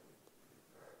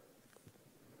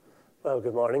Well,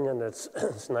 good morning, and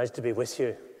it's nice to be with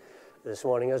you this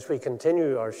morning as we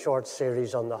continue our short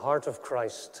series on the heart of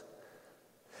Christ.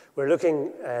 We're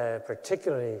looking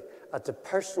particularly at the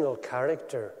personal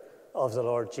character of the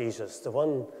Lord Jesus, the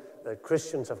one that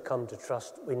Christians have come to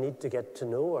trust. We need to get to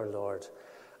know our Lord,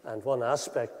 and one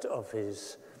aspect of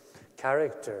his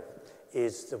character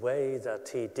is the way that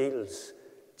he deals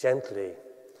gently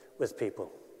with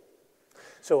people.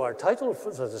 So our title for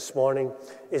this morning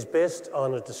is based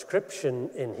on a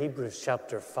description in Hebrews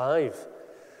chapter 5,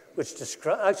 which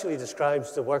actually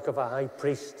describes the work of a high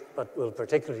priest, but will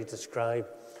particularly describe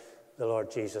the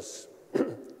Lord Jesus. If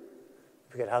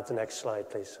we could have the next slide,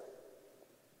 please.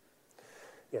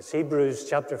 Yes, Hebrews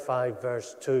chapter 5,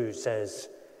 verse 2 says,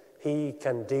 "He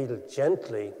can deal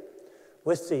gently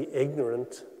with the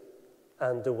ignorant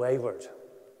and the wayward."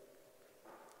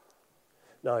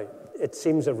 Now, it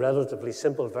seems a relatively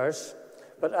simple verse,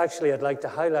 but actually I'd like to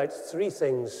highlight three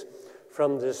things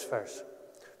from this verse.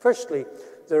 Firstly,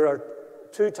 there are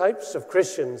two types of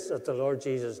Christians that the Lord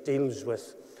Jesus deals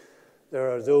with. There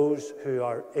are those who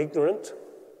are ignorant,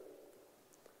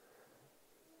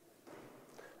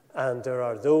 and there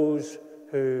are those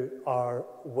who are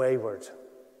wayward.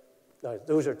 Now,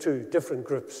 those are two different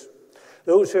groups.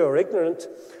 Those who are ignorant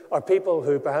are people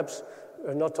who perhaps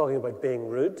are not talking about being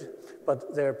rude,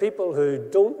 but they're people who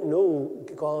don't know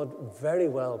God very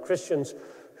well, Christians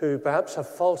who perhaps have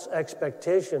false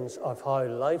expectations of how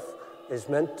life is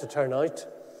meant to turn out,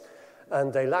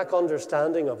 and they lack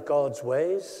understanding of God's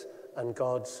ways and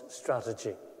God's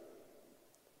strategy.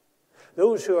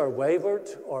 Those who are wayward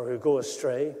or who go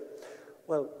astray,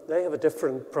 well, they have a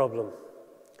different problem.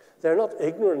 They're not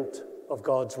ignorant of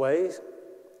God's ways,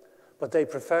 but they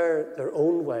prefer their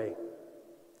own way.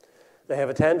 They have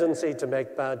a tendency to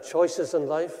make bad choices in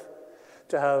life,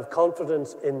 to have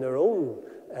confidence in their own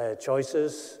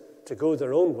choices, to go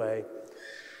their own way,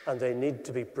 and they need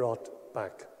to be brought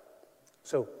back.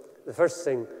 So the first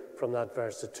thing from that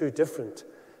verse, the two different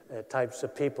types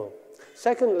of people.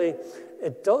 Secondly,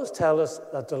 it does tell us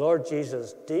that the Lord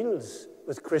Jesus deals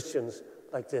with Christians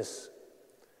like this.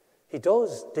 He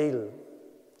does deal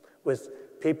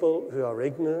with people who are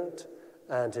ignorant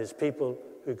and his people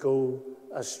who go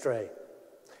astray.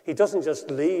 He doesn't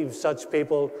just leave such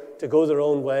people to go their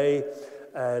own way,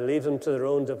 leave them to their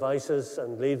own devices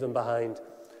and leave them behind.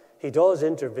 He does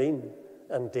intervene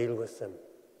and deal with them.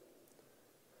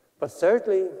 But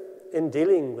thirdly, in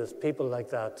dealing with people like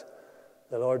that,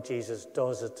 the Lord Jesus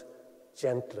does it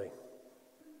gently.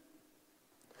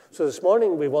 So this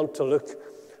morning we want to look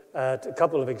at a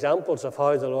couple of examples of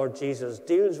how the Lord Jesus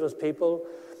deals with people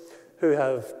who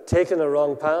have taken a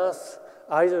wrong path,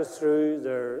 either through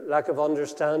their lack of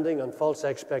understanding and false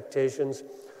expectations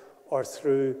or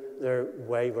through their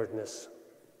waywardness.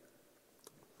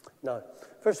 Now,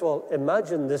 first of all,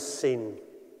 imagine this scene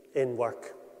in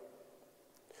work.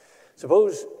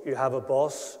 Suppose you have a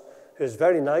boss who is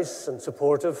very nice and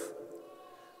supportive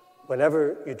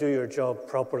whenever you do your job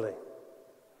properly.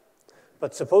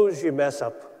 But suppose you mess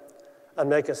up and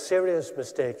make a serious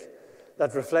mistake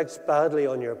that reflects badly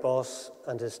on your boss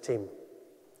and his team.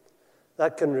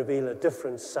 That can reveal a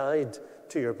different side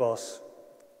to your boss.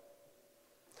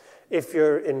 If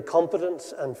your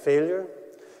incompetence and failure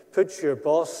puts your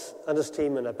boss and his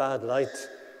team in a bad light,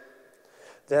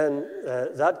 then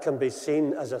that can be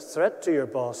seen as a threat to your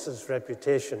boss's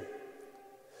reputation.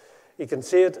 You can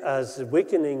see it as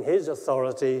weakening his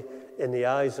authority in the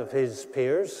eyes of his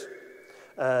peers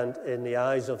and in the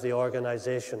eyes of the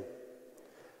organization.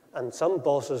 And some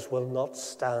bosses will not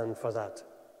stand for that.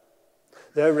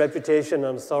 Their reputation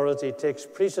and authority takes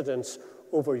precedence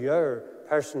over your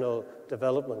personal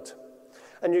development.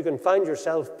 And you can find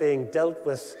yourself being dealt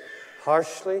with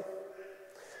harshly.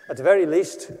 At the very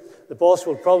least, the boss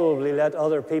will probably let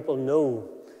other people know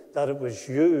that it was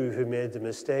you who made the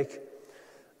mistake,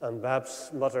 and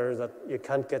perhaps mutter that you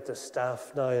can't get the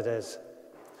staff nowadays.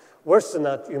 Worse than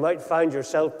that, you might find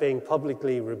yourself being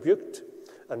publicly rebuked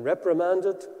and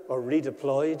reprimanded or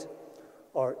redeployed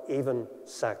or even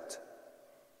sacked.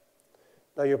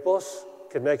 Now, your boss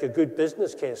can make a good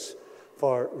business case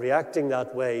for reacting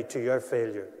that way to your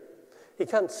failure. He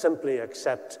can't simply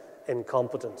accept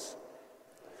incompetence.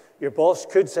 Your boss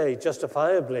could say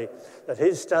justifiably that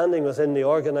his standing within the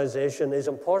organization is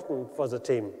important for the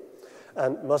team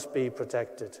and must be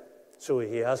protected. So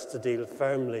he has to deal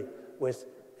firmly with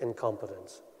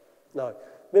incompetence. Now,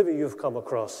 maybe you've come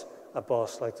across a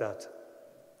boss like that.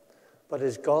 But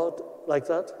is God like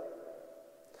that?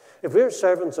 If we're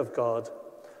servants of God,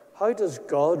 how does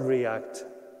God react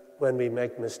when we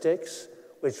make mistakes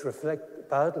which reflect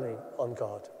badly on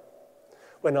God?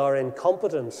 when our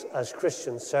incompetence as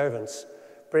Christian servants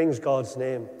brings God's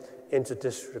name into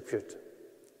disrepute?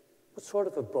 What sort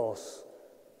of a boss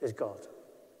is God?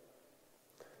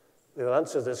 We will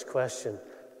answer this question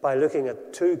by looking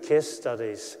at two case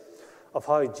studies of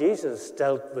how Jesus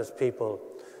dealt with people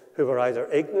who were either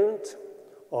ignorant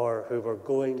or who were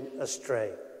going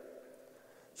astray.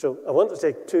 So I want to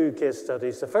take two case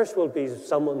studies. The first will be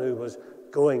someone who was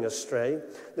going astray.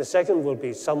 The second will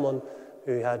be someone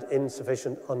who had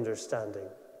insufficient understanding.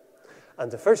 And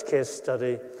the first case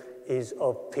study is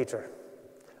of Peter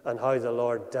and how the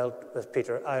Lord dealt with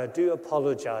Peter. I do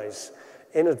apologize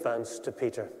in advance to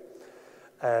Peter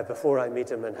before I meet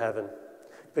him in heaven,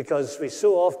 because we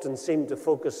so often seem to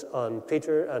focus on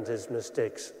Peter and his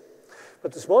mistakes.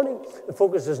 But this morning, the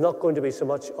focus is not going to be so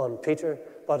much on Peter,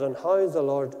 but on how the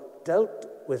Lord dealt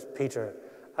with Peter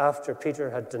after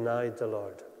Peter had denied the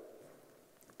Lord.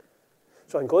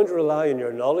 So I'm going to rely on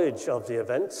your knowledge of the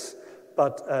events,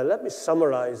 but let me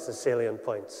summarize the salient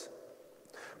points.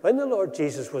 When the Lord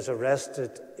Jesus was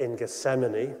arrested in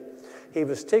Gethsemane, he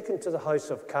was taken to the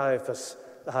house of Caiaphas,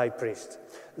 the high priest.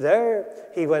 There,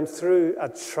 he went through a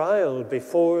trial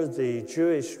before the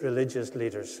Jewish religious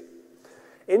leaders.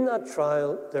 In that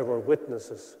trial, there were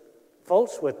witnesses,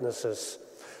 false witnesses,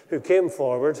 who came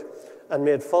forward and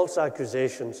made false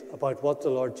accusations about what the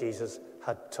Lord Jesus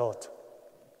had taught.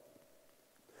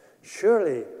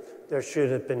 Surely, there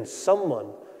should have been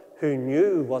someone who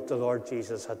knew what the Lord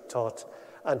Jesus had taught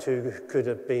and who could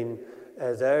have been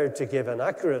there to give an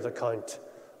accurate account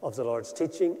of the Lord's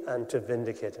teaching and to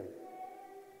vindicate him.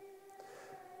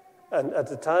 And at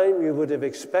the time, you would have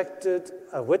expected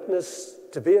a witness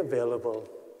to be available.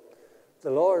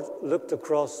 The Lord looked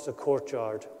across the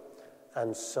courtyard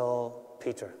and saw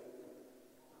Peter.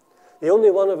 The only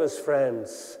one of his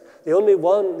friends, the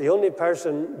only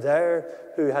person there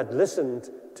who had listened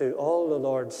to all the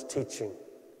Lord's teaching.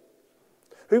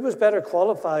 Who was better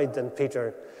qualified than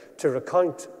Peter to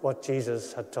recount what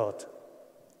Jesus had taught?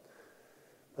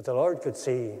 But the Lord could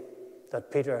see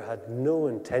that Peter had no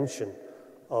intention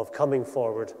of coming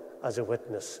forward as a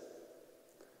witness.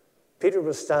 Peter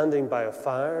was standing by a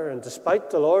fire, and despite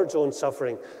the Lord's own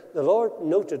suffering, the Lord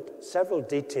noted several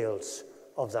details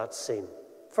of that scene.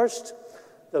 First,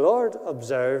 the Lord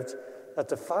observed that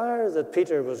the fire that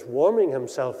Peter was warming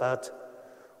himself at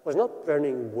was not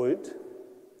burning wood,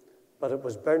 but it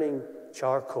was burning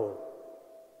charcoal.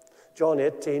 John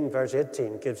 18, verse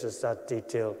 18 gives us that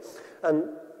detail. And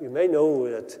you may know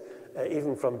that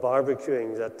even from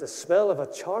barbecuing, that the smell of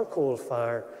a charcoal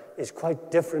fire is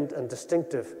quite different and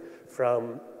distinctive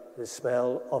from the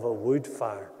smell of a wood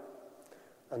fire.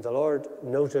 And the Lord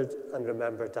noted and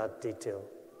remembered that detail.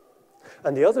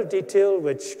 And the other detail,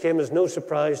 which came as no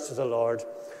surprise to the Lord,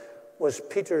 was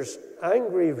Peter's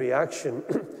angry reaction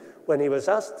when he was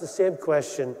asked the same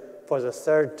question for the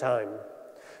third time.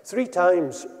 3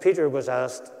 times Peter was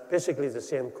asked basically the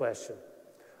same question.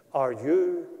 Are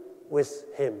you with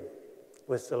him,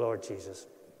 with the Lord Jesus?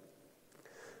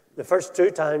 The first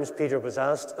 2 times Peter was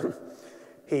asked,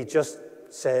 he just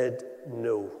said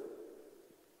no.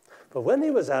 But when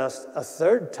he was asked a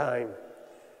third time,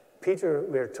 Peter,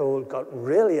 we're told, got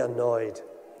really annoyed.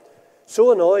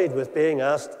 So annoyed with being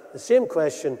asked the same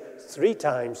question 3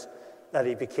 times that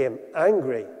he became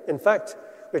angry. In fact,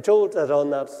 we're told that on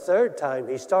that third time,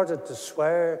 he started to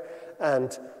swear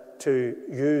and to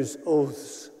use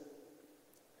oaths.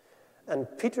 And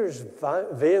Peter's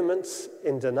vehemence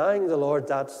in denying the Lord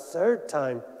that third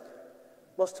time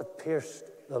must have pierced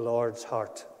the Lord's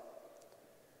heart.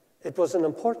 It was an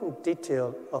important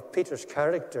detail of Peter's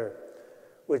character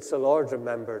which the Lord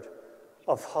remembered,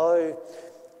 of how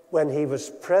when he was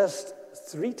pressed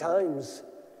 3 times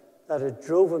that it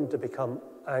drove him to become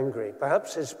angry.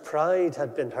 Perhaps his pride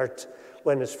had been hurt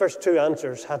when his first 2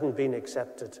 answers hadn't been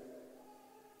accepted.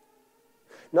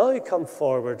 Now he come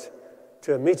forward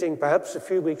to a meeting perhaps a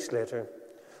few weeks later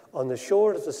on the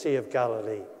shore of the Sea of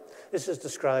Galilee. This is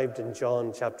described in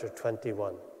John chapter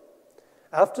 21.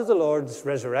 After the Lord's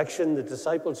resurrection, the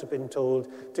disciples have been told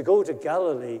to go to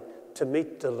Galilee to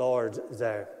meet the Lord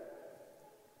there.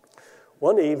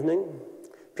 One evening,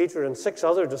 Peter and 6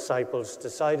 other disciples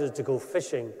decided to go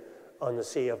fishing on the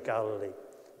Sea of Galilee.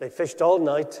 They fished all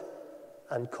night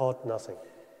and caught nothing.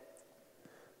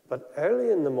 But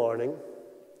early in the morning,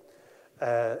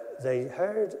 they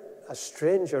heard a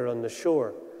stranger on the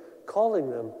shore calling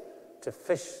them to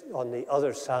fish on the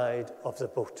other side of the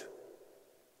boat.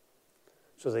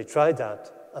 So they tried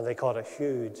that, and they caught a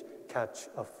huge catch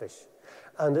of fish.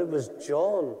 And it was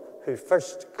John who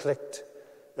first clicked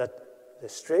that the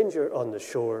stranger on the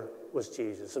shore was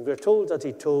Jesus. And we're told that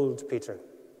he told Peter.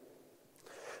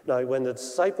 Now, when the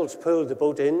disciples pulled the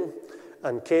boat in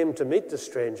and came to meet the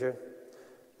stranger,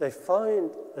 they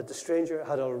found that the stranger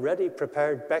had already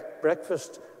prepared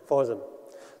breakfast for them.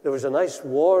 There was a nice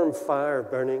warm fire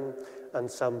burning and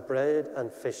some bread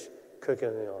and fish cooking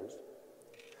on it.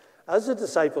 As the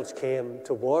disciples came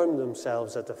to warm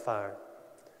themselves at the fire,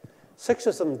 6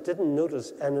 of them didn't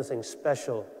notice anything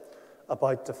special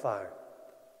about the fire.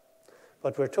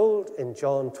 But we're told in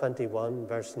John 21,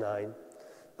 verse 9,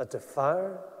 that the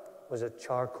fire was a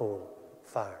charcoal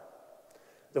fire.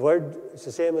 The word is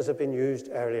the same as had been used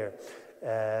earlier.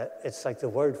 It's like the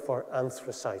word for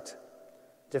anthracite,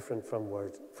 different from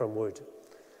wood.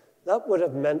 That would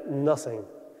have meant nothing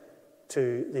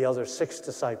to the other 6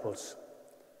 disciples,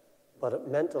 but it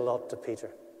meant a lot to Peter.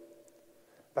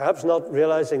 Perhaps not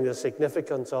realizing the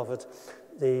significance of it,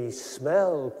 the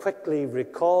smell quickly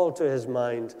recalled to his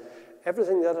mind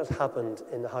everything that had happened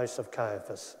in the house of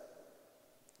Caiaphas.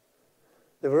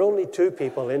 There were only 2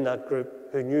 people in that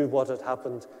group who knew what had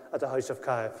happened at the house of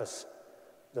Caiaphas,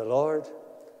 the Lord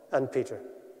and Peter.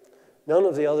 None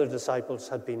of the other disciples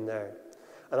had been there.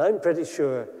 And I'm pretty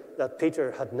sure that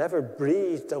Peter had never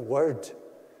breathed a word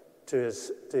to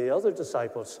the other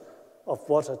disciples of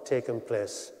what had taken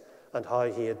place and how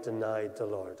he had denied the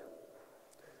Lord.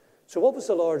 So what was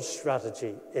the Lord's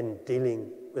strategy in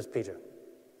dealing with Peter?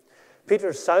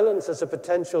 Peter's silence as a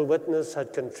potential witness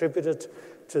had contributed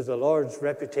to the Lord's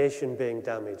reputation being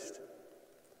damaged.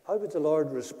 How would the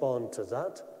Lord respond to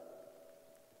that?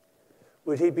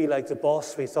 Would he be like the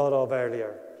boss we thought of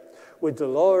earlier? Would the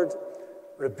Lord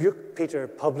rebuke Peter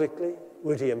publicly?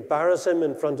 Would he embarrass him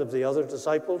in front of the other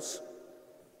disciples?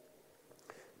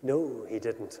 No, he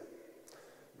didn't.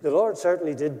 The Lord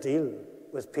certainly did deal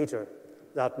with Peter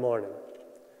that morning,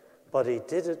 but he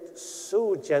did it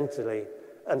so gently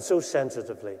and so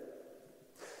sensitively.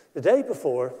 The day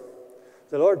before,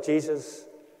 the Lord Jesus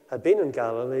had been in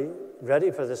Galilee, ready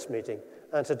for this meeting,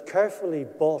 and had carefully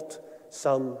bought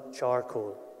some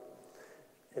charcoal.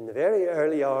 In the very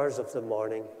early hours of the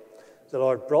morning, the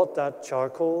Lord brought that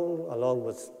charcoal along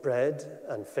with bread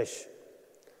and fish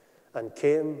and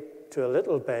came to a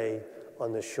little bay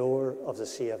on the shore of the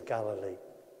Sea of Galilee.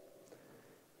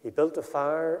 He built a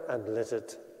fire and lit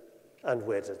it and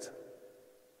waited.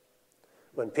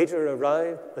 When Peter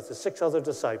arrived with the 6 other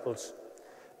disciples,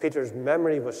 Peter's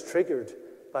memory was triggered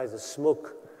by the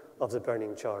smoke of the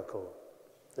burning charcoal.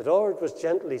 The Lord was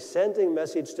gently sending a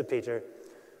message to Peter,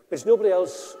 which nobody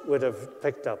else would have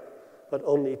picked up, but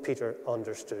only Peter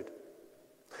understood.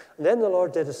 And then the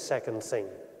Lord did a second thing.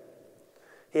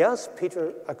 He asked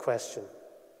Peter a question.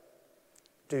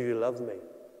 Do you love me?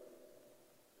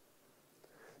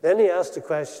 Then he asked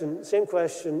the same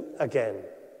question again.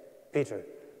 Peter,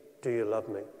 do you love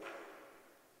me?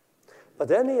 But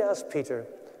then he asked Peter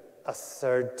a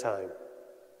third time.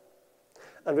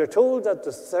 And we're told that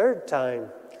the third time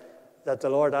that the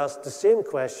Lord asked the same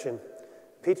question,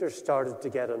 Peter started to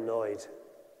get annoyed.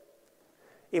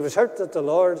 He was hurt that the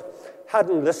Lord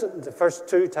hadn't listened the first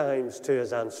 2 times to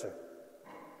his answer.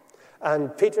 And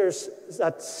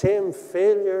that same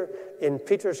failure in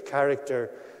Peter's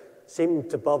character seemed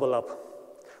to bubble up.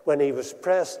 When he was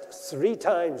pressed 3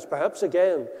 times, perhaps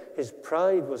again, his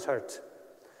pride was hurt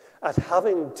at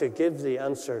having to give the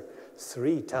answer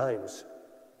 3 times.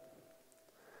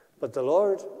 But the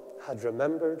Lord had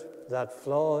remembered that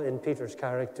flaw in Peter's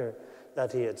character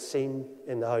that he had seen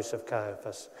in the house of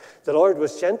Caiaphas. The Lord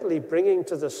was gently bringing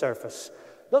to the surface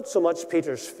not so much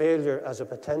Peter's failure as a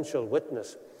potential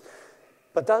witness,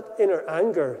 but that inner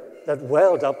anger that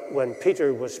welled up when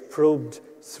Peter was probed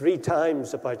 3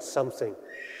 times about something.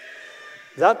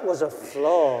 That was a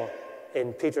flaw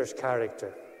in Peter's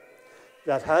character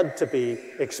that had to be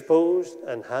exposed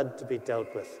and had to be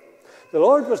dealt with. The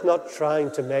Lord was not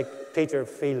trying to make Peter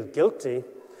feel guilty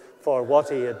for what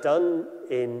he had done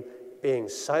in being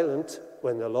silent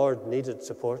when the Lord needed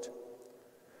support,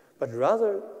 but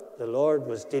rather the Lord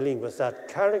was dealing with that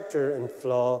character and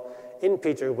flaw in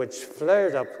Peter which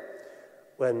flared up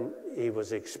when he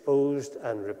was exposed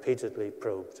and repeatedly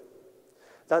probed.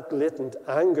 That latent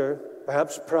anger,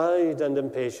 perhaps pride and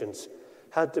impatience,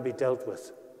 had to be dealt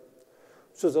with.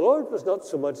 So the Lord was not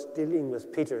so much dealing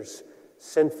with Peter's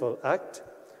sinful act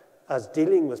as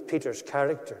dealing with Peter's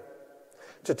character,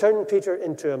 to turn Peter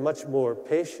into a much more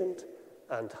patient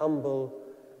and humble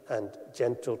and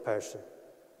gentle person.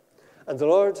 And the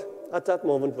Lord, at that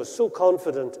moment, was so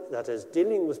confident that his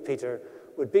dealing with Peter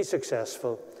would be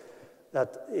successful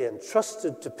that he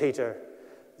entrusted to Peter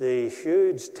the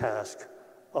huge task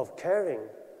of caring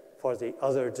for the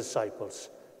other disciples.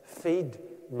 Feed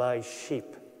my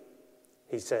sheep,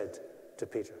 he said to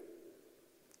Peter.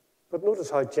 But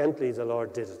notice how gently the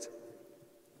Lord did it.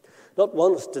 Not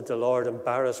once did the Lord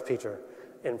embarrass Peter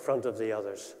in front of the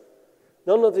others.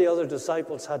 None of the other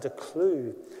disciples had a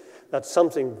clue that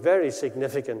something very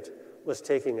significant was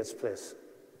taking its place.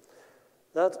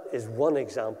 That is one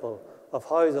example of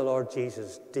how the Lord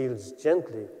Jesus deals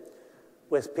gently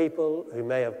with people who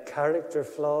may have character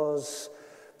flaws,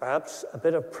 perhaps a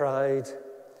bit of pride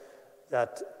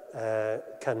that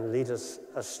can lead us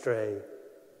astray.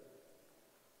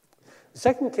 The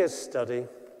second case study,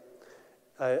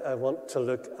 I want to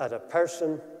look at a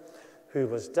person who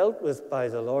was dealt with by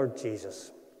the Lord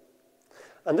Jesus.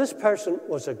 And this person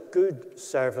was a good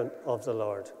servant of the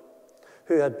Lord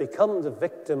who had become the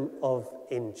victim of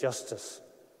injustice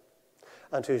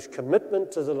and whose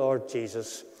commitment to the Lord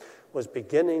Jesus was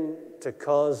beginning to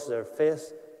cause their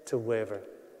faith to waver.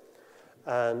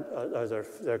 And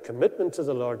their commitment to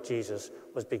the Lord Jesus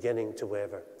was beginning to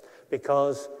waver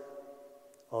because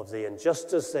of the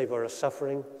injustice they were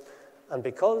suffering and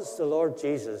because the Lord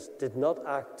Jesus did not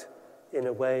act in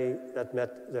a way that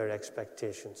met their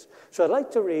expectations. So I'd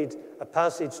like to read a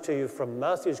passage to you from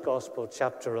Matthew's Gospel,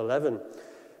 chapter 11,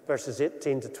 verses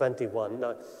 18 to 21.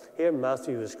 Now, here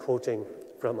Matthew is quoting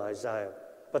from Isaiah.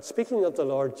 But speaking of the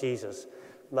Lord Jesus,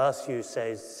 Matthew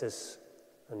says this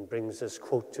and brings this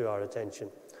quote to our attention.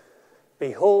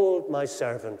 "Behold my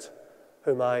servant,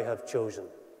 whom I have chosen,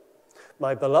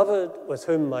 my beloved, with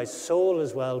whom my soul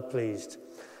is well pleased.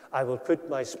 I will put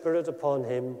my spirit upon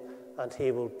him, and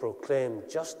he will proclaim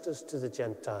justice to the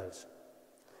Gentiles.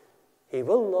 He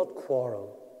will not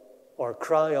quarrel or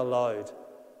cry aloud,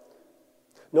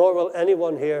 nor will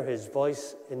anyone hear his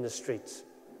voice in the streets.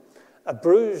 A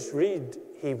bruised reed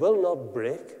he will not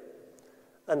break,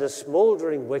 and a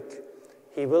smouldering wick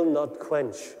he will not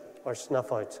quench or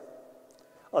snuff out,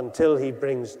 until he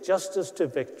brings justice to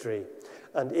victory,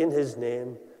 and in his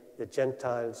name the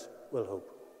Gentiles will hope."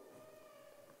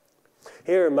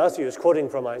 Here Matthew is quoting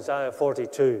from Isaiah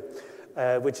 42,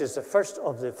 which is the first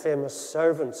of the famous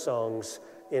servant songs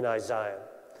in Isaiah.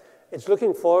 It's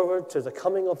looking forward to the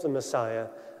coming of the Messiah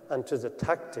and to the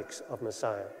tactics of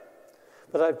Messiah.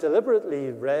 But I've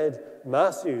deliberately read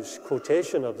Matthew's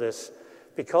quotation of this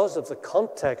because of the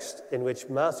context in which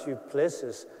Matthew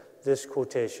places this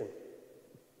quotation.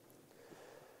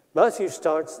 Matthew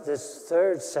starts this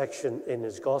third section in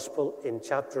his Gospel in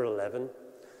chapter 11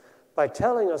 by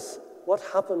telling us what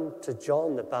happened to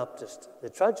John the Baptist, the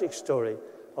tragic story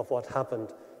of what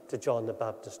happened to John the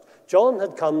Baptist. John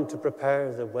had come to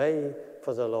prepare the way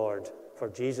for the Lord, for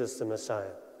Jesus the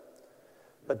Messiah.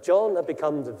 But John had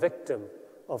become the victim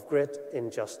of great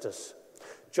injustice.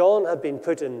 John had been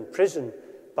put in prison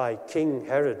by King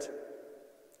Herod.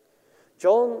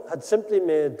 John had simply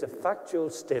made the factual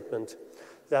statement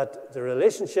that the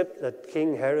relationship that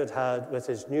King Herod had with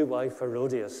his new wife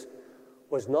Herodias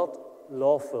was not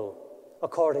lawful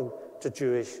according to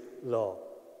Jewish law.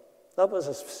 That was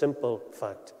a simple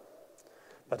fact.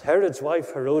 But Herod's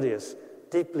wife Herodias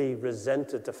deeply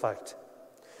resented the fact.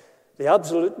 The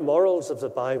absolute morals of the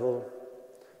Bible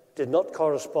did not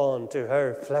correspond to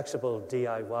her flexible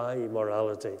DIY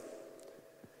morality.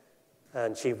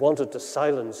 And she wanted to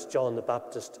silence John the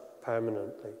Baptist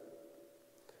permanently.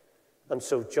 And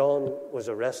so John was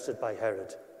arrested by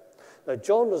Herod. Now,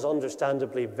 John was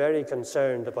understandably very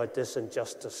concerned about this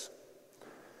injustice.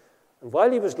 And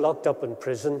while he was locked up in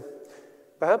prison,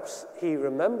 perhaps he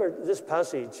remembered this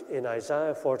passage in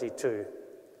Isaiah 42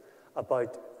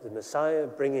 about the Messiah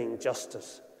bringing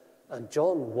justice. And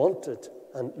John wanted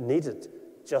and needed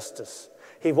justice.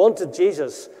 He wanted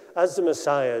Jesus as the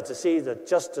Messiah to see that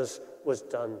justice was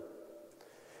done.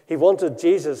 He wanted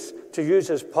Jesus to use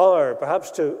his power, perhaps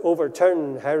to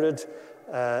overturn Herod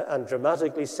and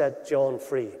dramatically set John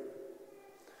free.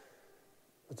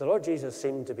 But the Lord Jesus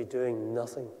seemed to be doing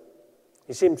nothing.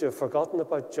 He seemed to have forgotten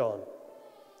about John.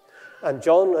 And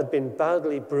John had been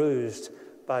badly bruised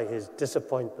by his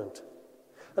disappointment.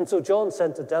 And so John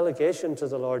sent a delegation to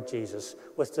the Lord Jesus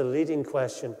with the leading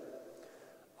question,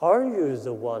 "Are you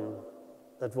the one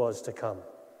that was to come?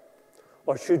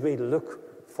 Or should we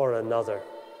look for another?"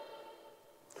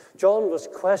 John was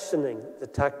questioning the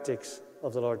tactics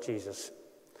of the Lord Jesus.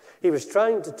 He was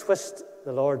trying to twist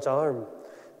the Lord's arm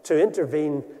to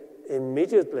intervene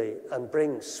immediately and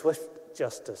bring swift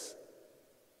justice.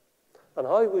 And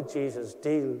how would Jesus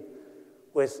deal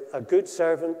with a good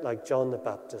servant like John the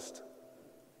Baptist?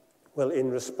 Well, in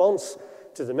response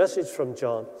to the message from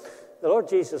John, the Lord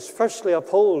Jesus firstly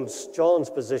upholds John's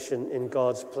position in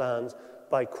God's plans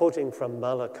by quoting from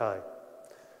Malachi.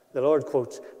 The Lord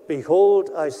quotes, "Behold,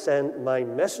 I send my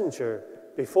messenger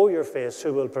before your face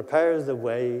who will prepare the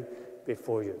way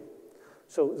before you."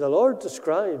 So the Lord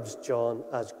describes John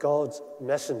as God's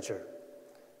messenger.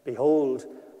 Behold,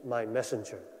 my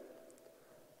messenger.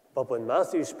 But when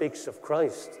Matthew speaks of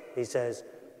Christ, he says,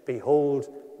 behold,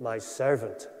 my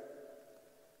servant.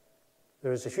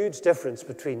 There is a huge difference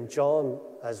between John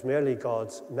as merely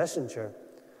God's messenger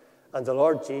and the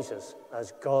Lord Jesus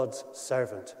as God's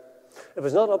servant. It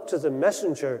was not up to the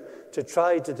messenger to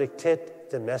try to dictate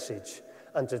the message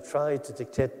and to try to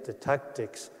dictate the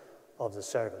tactics of the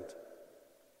servant.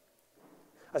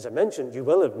 As I mentioned, you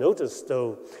will have noticed,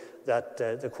 though, that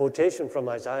the quotation from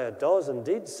Isaiah does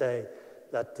indeed say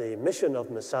that the mission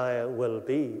of Messiah will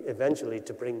be eventually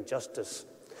to bring justice.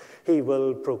 He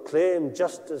will proclaim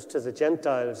justice to the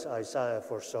Gentiles, Isaiah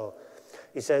foresaw.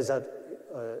 He says that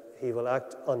he will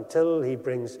act until he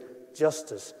brings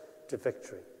justice to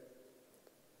victory.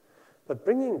 But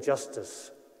bringing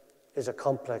justice is a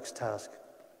complex task.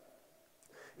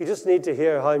 You just need to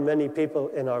hear how many people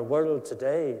in our world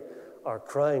today are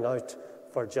crying out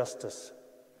for justice.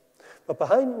 But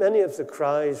behind many of the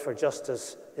cries for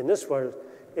justice in this world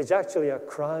is actually a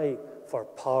cry for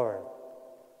power.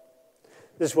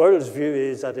 This world's view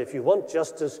is that if you want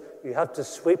justice, you have to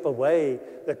sweep away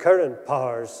the current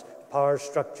power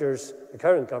structures, the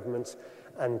current governments,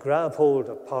 and grab hold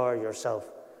of power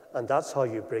yourself. And that's how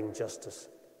you bring justice.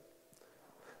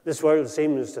 This world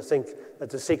seems to think that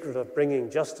the secret of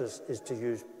bringing justice is to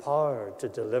use power to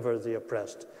deliver the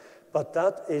oppressed. But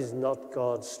that is not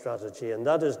God's strategy, and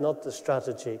that is not the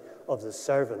strategy of the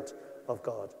servant of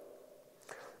God.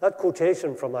 That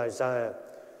quotation from Isaiah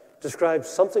describes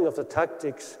something of the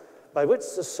tactics by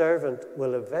which the servant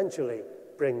will eventually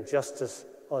bring justice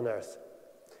on earth.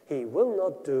 He will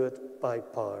not do it by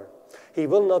power. He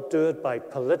will not do it by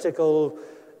political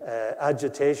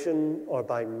agitation or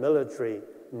by military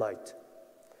might.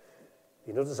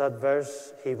 You notice that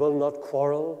verse? He will not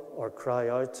quarrel or cry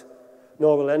out,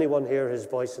 nor will anyone hear his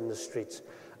voice in the streets.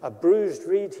 A bruised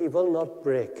reed he will not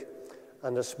break,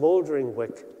 and a smouldering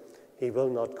wick he will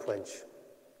not quench.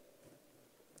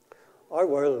 Our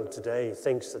world today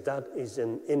thinks that that is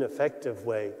an ineffective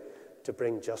way to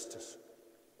bring justice.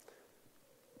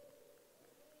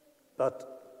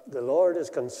 But the Lord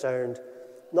is concerned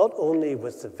not only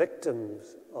with the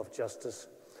victims of justice,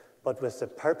 but with the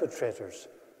perpetrators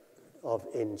of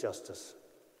injustice.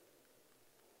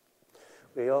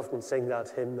 We often sing that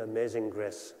hymn, Amazing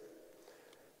Grace.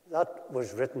 That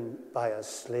was written by a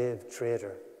slave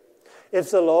trader.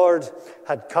 If the Lord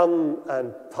had come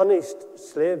and punished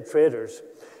slave traders,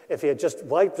 if he had just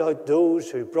wiped out those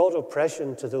who brought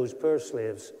oppression to those poor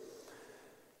slaves,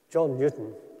 John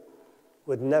Newton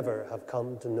would never have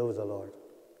come to know the Lord.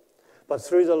 But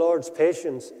through the Lord's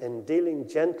patience in dealing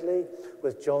gently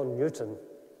with John Newton,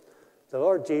 the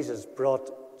Lord Jesus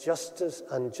brought justice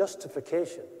and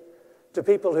justification to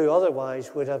people who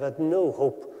otherwise would have had no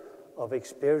hope of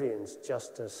experiencing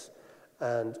justice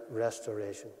and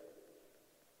restoration.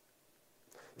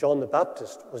 John the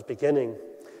Baptist was beginning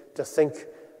to think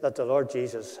that the Lord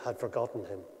Jesus had forgotten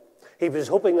him. He was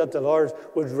hoping that the Lord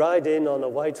would ride in on a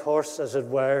white horse, as it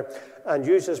were, and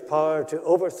use his power to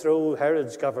overthrow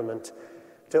Herod's government,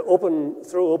 to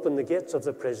throw open the gates of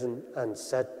the prison and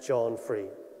set John free.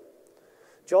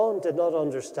 John did not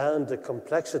understand the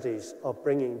complexities of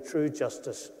bringing true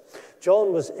justice.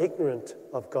 John was ignorant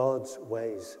of God's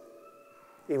ways.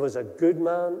 He was a good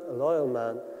man, a loyal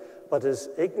man, but his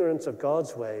ignorance of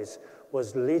God's ways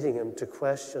was leading him to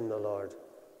question the Lord.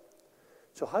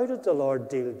 So how did the Lord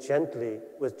deal gently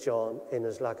with John in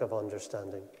his lack of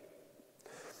understanding?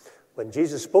 When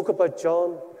Jesus spoke about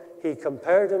John, he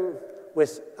compared him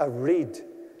with a reed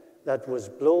that was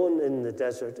blown in the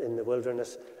desert, in the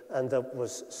wilderness, and that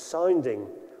was sounding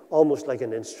almost like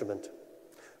an instrument.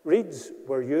 Reeds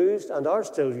were used and are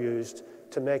still used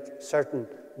to make certain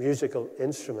musical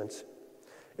instruments.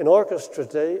 In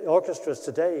orchestras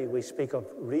today, we speak of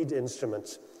reed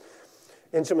instruments.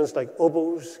 Instruments like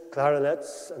oboes,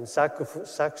 clarinets, and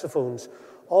saxophones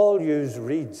all use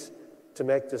reeds to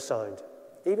make the sound.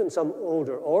 Even some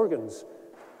older organs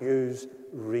use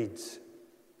reeds.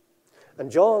 And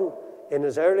John, in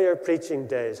his earlier preaching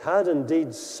days, had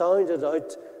indeed sounded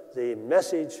out the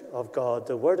message of God,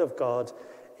 the word of God,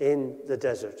 in the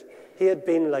desert. He had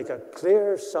been like a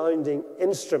clear-sounding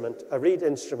instrument, a reed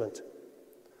instrument.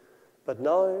 But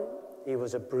now he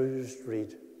was a bruised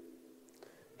reed.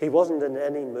 He wasn't in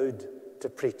any mood to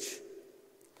preach.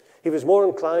 He was more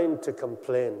inclined to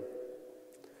complain.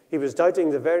 He was doubting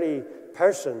the very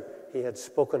person he had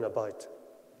spoken about.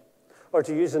 Or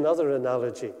to use another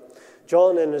analogy,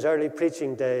 John in his early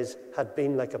preaching days had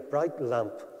been like a bright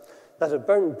lamp that had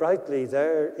burned brightly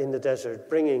there in the desert,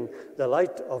 bringing the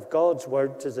light of God's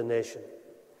word to the nation.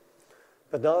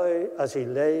 But now, as he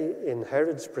lay in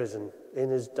Herod's prison, in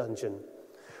his dungeon,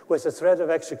 with the threat of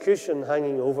execution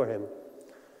hanging over him,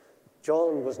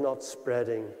 John was not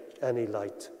spreading any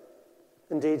light.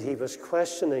 Indeed, he was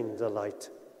questioning the light.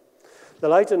 The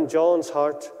light in John's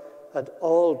heart had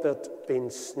all but been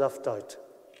snuffed out.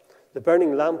 The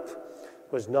burning lamp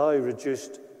was now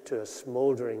reduced to a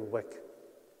smouldering wick.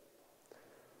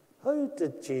 How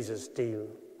did Jesus deal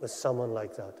with someone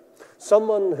like that?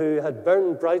 Someone who had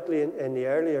burned brightly in the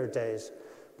earlier days,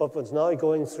 but was now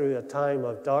going through a time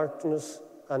of darkness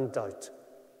and doubt.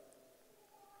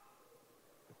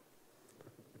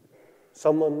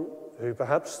 Someone who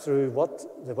perhaps through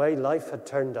the way life had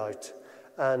turned out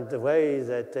and the way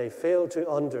that they failed to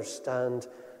understand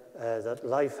that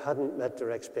life hadn't met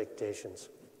their expectations,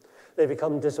 they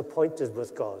become disappointed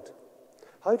with God.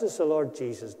 How does the Lord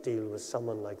Jesus deal with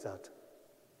someone like that?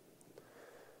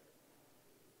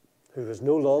 Who was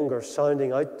no longer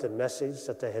sounding out the message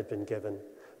that they had been given,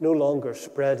 no longer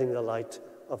spreading the light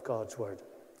of God's word.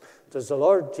 Does the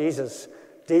Lord Jesus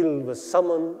deal with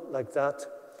someone like that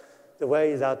the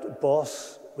way that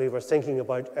boss we were thinking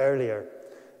about earlier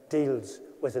deals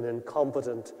with an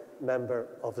incompetent member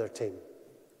of their team?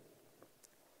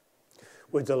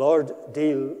 Would the Lord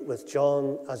deal with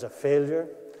John as a failure,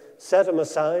 set him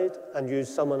aside and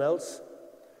use someone else?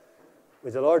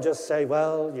 Would the Lord just say,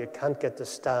 well, you can't get the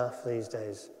staff these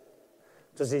days?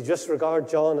 Does he just regard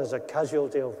John as a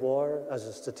casualty of war, as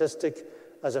a statistic,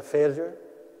 as a failure?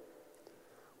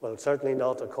 Well, certainly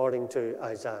not according to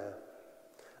Isaiah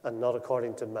and not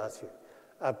according to Matthew.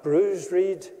 A bruised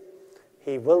reed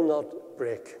he will not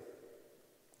break.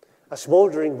 A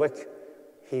smouldering wick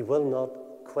he will not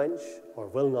quench or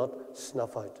will not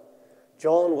snuff out.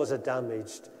 John was a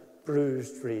damaged,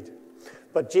 bruised reed.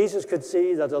 But Jesus could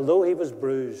see that although he was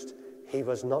bruised, he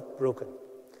was not broken.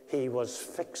 He was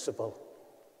fixable.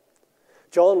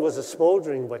 John was a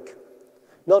smouldering wick,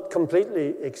 not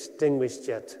completely extinguished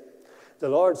yet. The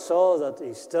Lord saw that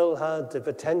he still had the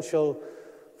potential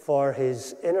for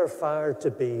his inner fire to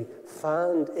be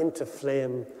fanned into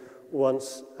flame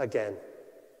once again.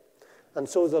 And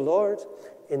so the Lord,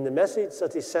 in the message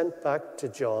that he sent back to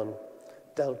John,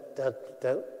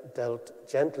 dealt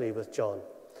gently with John.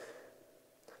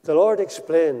 The Lord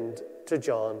explained to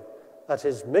John that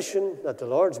his mission, that the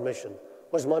Lord's mission,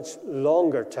 was much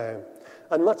longer term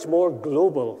and much more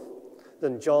global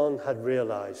than John had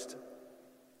realized.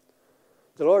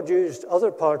 The Lord used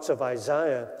other parts of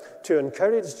Isaiah to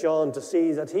encourage John to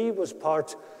see that he was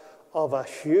part of a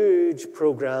huge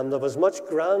program that was much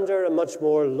grander and much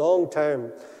more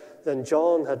long-term than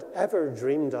John had ever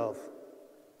dreamed of.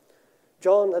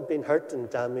 John had been hurt and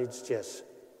damaged, yes,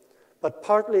 but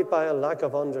partly by a lack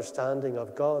of understanding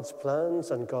of God's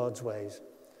plans and God's ways.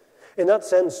 In that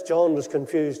sense, John was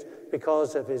confused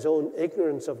because of his own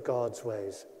ignorance of God's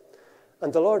ways.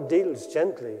 And the Lord deals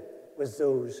gently with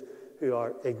those who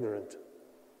are ignorant.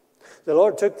 The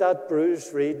Lord took that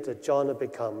bruised reed that John had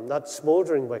become, that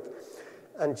smouldering wick,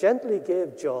 and gently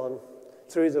gave John,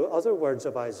 through the other words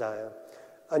of Isaiah,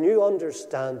 a new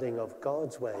understanding of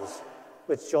God's ways,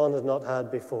 which John had not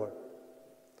had before.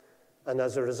 And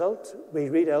as a result, we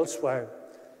read elsewhere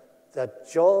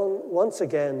that John once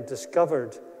again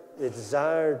discovered the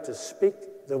desire to speak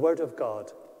the word of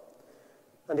God.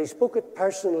 And he spoke it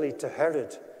personally to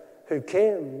Herod, who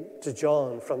came to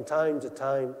John from time to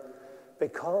time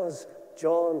because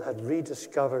John had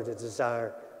rediscovered a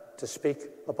desire to speak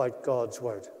about God's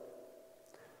word.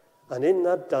 And in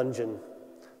that dungeon,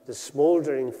 the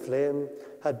smouldering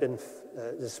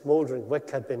wick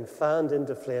had been fanned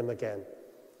into flame again.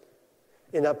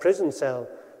 In that prison cell,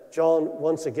 John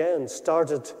once again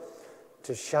started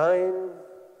to shine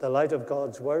the light of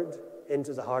God's word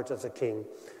into the heart of the king.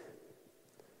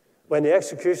 When the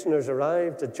executioners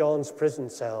arrived at John's prison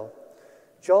cell,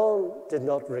 John did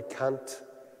not recant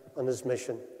on his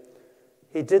mission.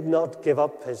 He did not give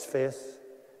up his faith.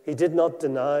 He did not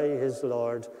deny his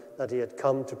Lord that he had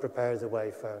come to prepare the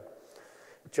way for him.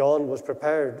 John was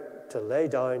prepared to lay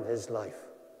down his life.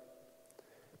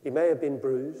 He may have been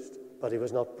bruised, but he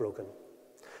was not broken.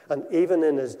 And even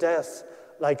in his death,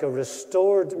 like a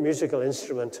restored musical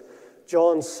instrument,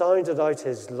 John sounded out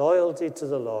his loyalty to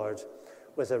the Lord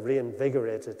with a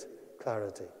reinvigorated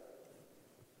clarity.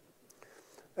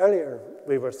 Earlier,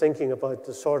 we were thinking about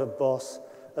the sort of boss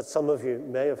that some of you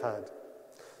may have had.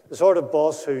 The sort of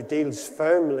boss who deals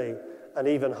firmly and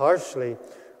even harshly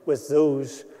with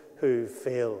those who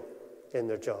fail in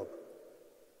their job.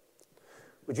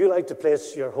 Would you like to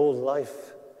place your whole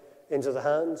life into the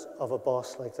hands of a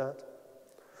boss like that?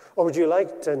 Or would you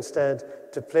like to instead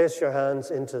to place your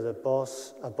hands into a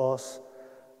boss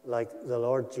like the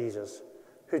Lord Jesus,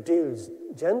 who deals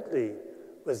gently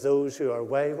with those who are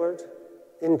wayward,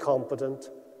 incompetent,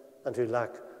 and who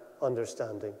lack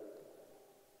understanding.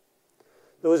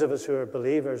 Those of us who are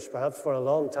believers, perhaps for a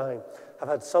long time, have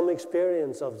had some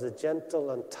experience of the gentle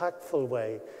and tactful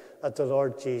way that the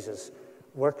Lord Jesus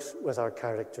works with our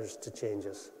characters to change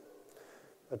us.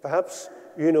 But perhaps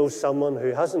you know someone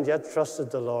who hasn't yet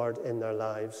trusted the Lord in their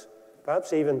lives.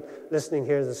 Perhaps even listening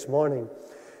here this morning,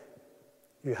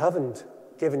 you haven't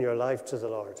given your life to the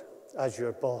Lord as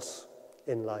your boss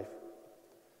in life.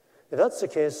 If that's the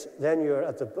case, then you're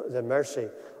at the mercy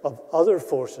of other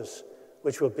forces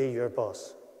which will be your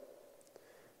boss.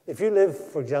 If you live,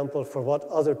 for example, for what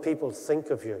other people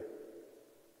think of you,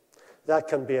 that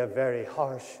can be a very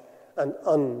harsh and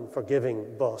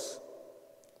unforgiving boss.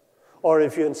 Or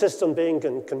if you insist on being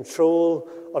in control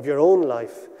of your own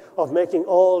life, of making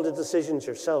all the decisions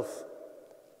yourself,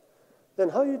 then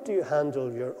how do you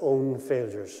handle your own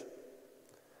failures?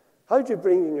 How do you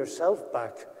bring yourself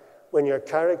back when your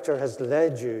character has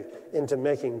led you into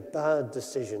making bad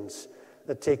decisions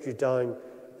that take you down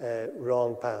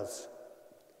wrong paths?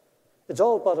 It's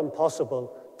all but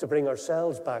impossible to bring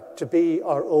ourselves back, to be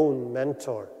our own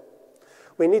mentor.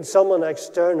 We need someone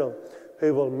external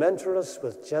who will mentor us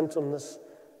with gentleness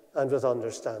and with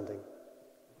understanding.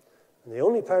 And the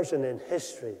only person in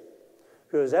history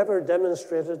who has ever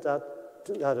demonstrated that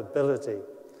ability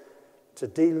to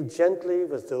deal gently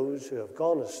with those who have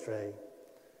gone astray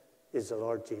is the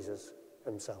Lord Jesus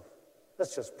himself.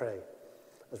 Let's just pray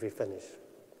as we finish.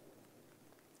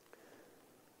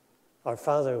 Our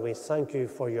Father, we thank you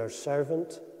for your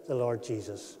servant, the Lord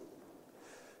Jesus,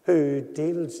 who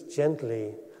deals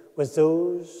gently with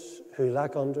those who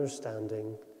lack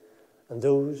understanding and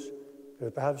those who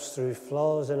perhaps through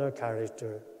flaws in our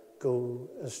character go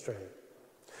astray.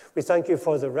 We thank you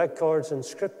for the records in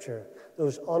Scripture,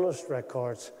 those honest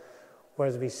records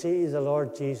where we see the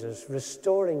Lord Jesus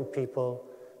restoring people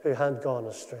who had gone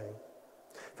astray.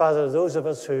 Father, those of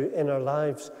us who in our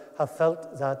lives have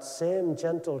felt that same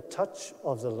gentle touch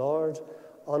of the Lord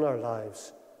on our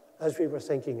lives, as we were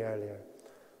thinking earlier,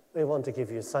 we want to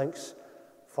give you thanks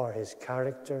for his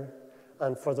character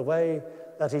and for the way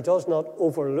that he does not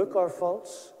overlook our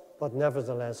faults, but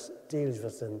nevertheless deals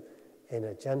with them in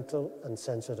a gentle and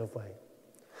sensitive way.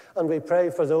 And we pray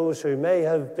for those who may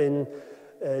have been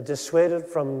dissuaded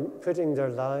from putting their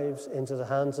lives into the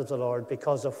hands of the Lord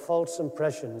because of false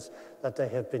impressions that they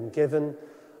have been given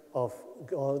of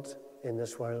God in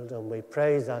this world. And we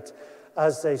pray that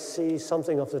as they see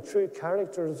something of the true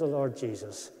character of the Lord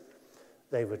Jesus,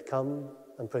 they would come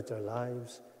and put their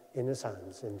lives in his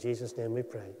hands. In Jesus' name we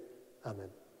pray. Amen.